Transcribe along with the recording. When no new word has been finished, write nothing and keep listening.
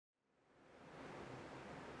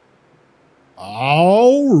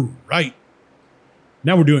All right.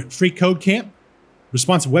 Now we're doing FreeCodeCamp,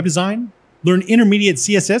 responsive web design, learn intermediate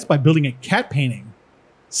CSS by building a cat painting.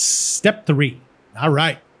 Step 3. All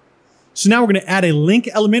right. So now we're going to add a link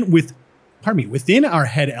element within our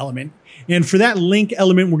head element. And for that link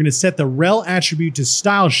element, we're going to set the rel attribute to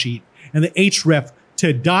stylesheet and the href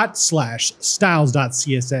to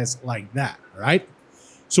 /styles.css like that. All right.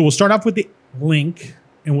 So we'll start off with the link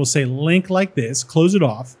and we'll say link like this, close it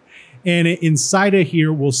off. And inside of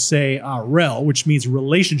here, we'll say rel, which means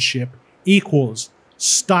relationship equals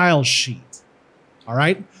style sheet. All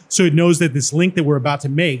right. So it knows that this link that we're about to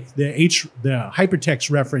make, the hypertext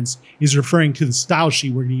reference, is referring to the style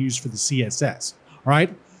sheet we're going to use for the CSS. All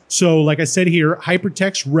right. So like I said here,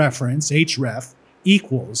 hypertext reference, href,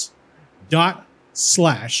 equals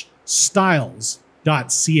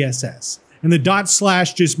 /styles.css. And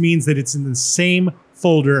the / just means that it's in the same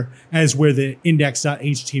folder as where the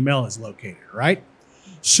index.html is located, right?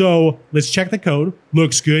 So let's check the code.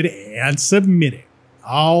 Looks good, and submit it.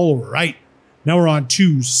 All right. Now we're on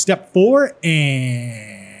to step 4,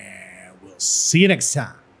 and we'll see you next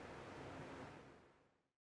time.